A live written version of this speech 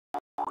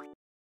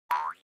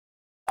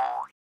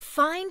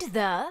Find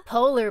the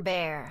polar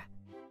bear.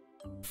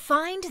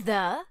 Find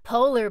the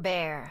polar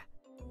bear.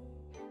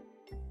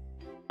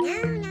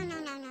 No, no, no, no,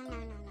 no, no, no,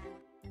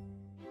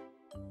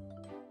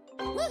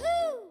 no.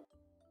 Woohoo!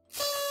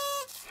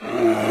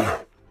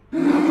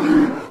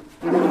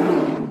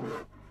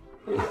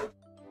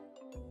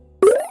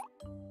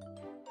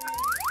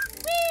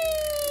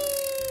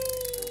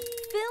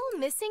 Fill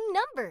missing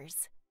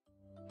numbers.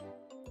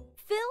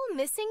 Fill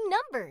missing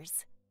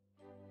numbers.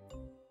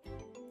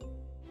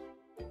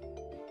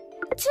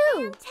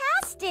 2.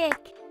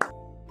 Fantastic!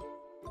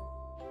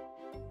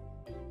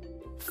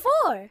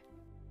 4.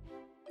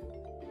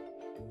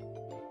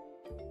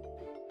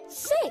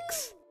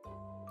 6.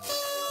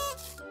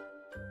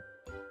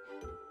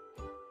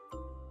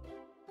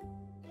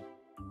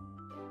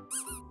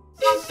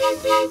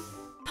 7.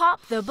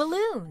 Pop the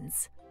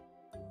balloons.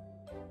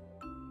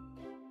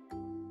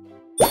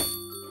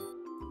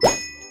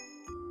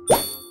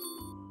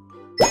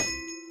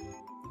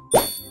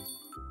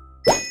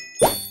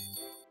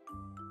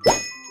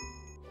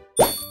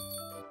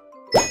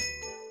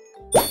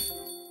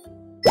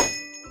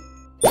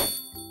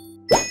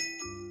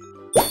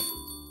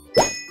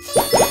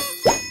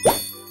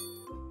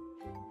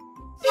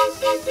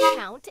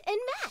 Count and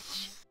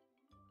match.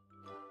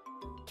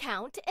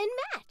 Count and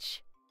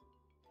match.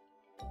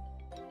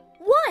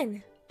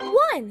 1.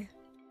 1.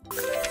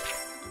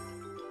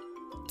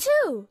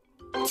 2.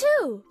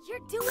 2.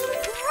 You're doing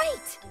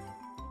great!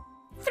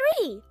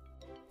 3.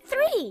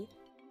 3.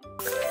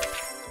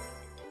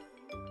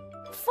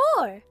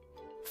 4.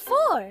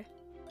 4.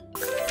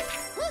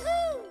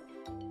 Woohoo!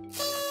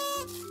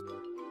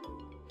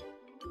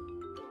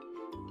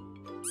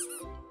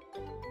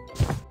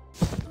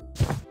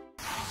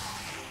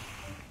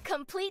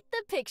 Complete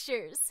the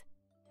pictures.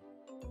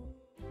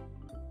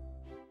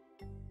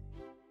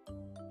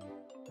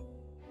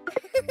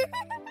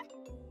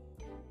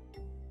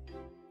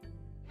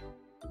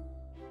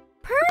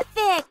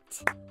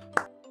 Perfect!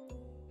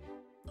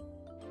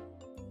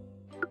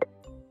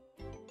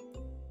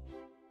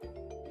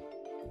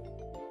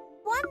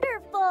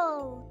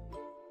 Wonderful!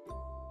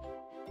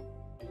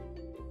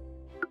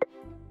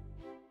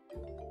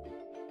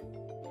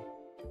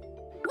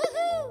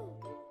 Woohoo!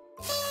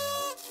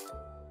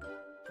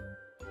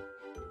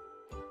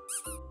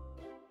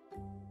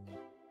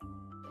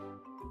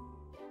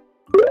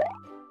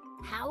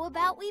 How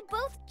about we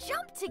both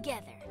jump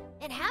together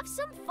and have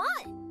some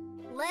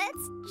fun?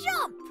 Let's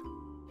jump!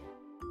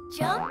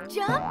 Jump,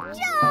 jump,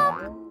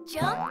 jump!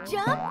 Jump,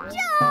 jump,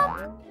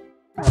 jump!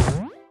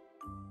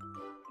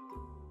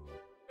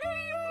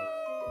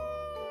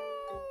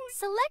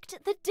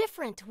 Select the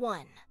different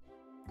one.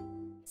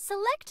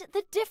 Select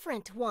the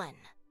different one.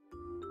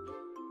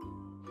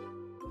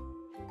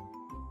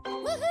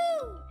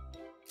 Woohoo!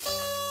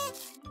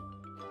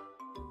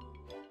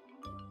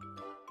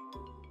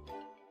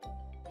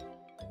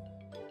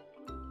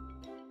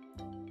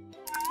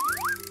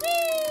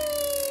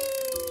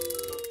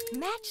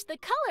 Match the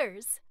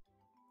colors.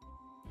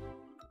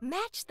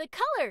 Match the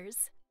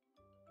colors.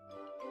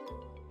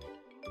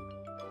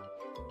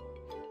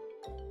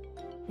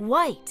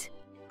 White.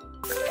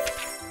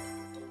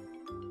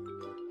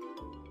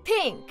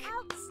 Pink.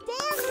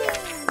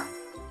 Outstanding!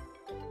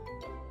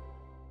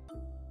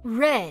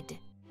 Red.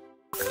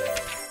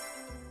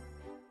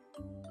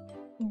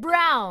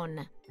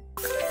 Brown.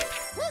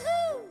 Woohoo!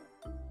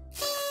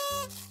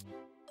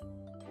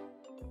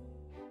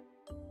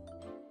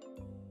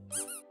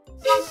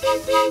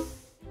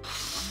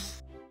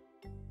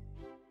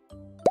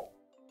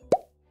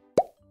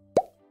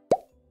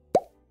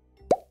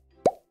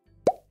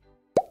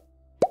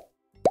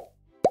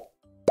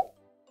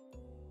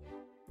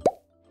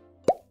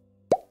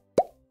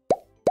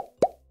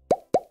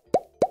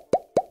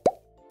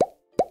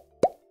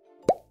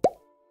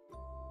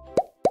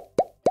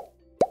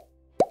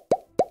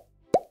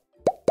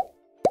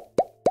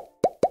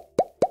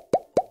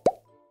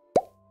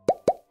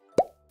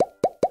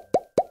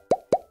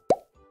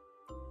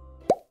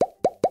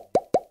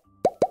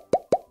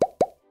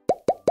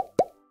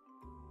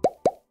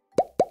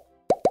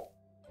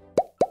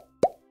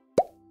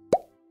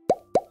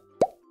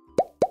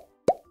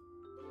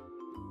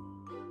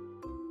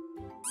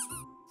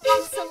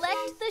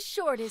 Select the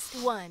shortest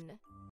one.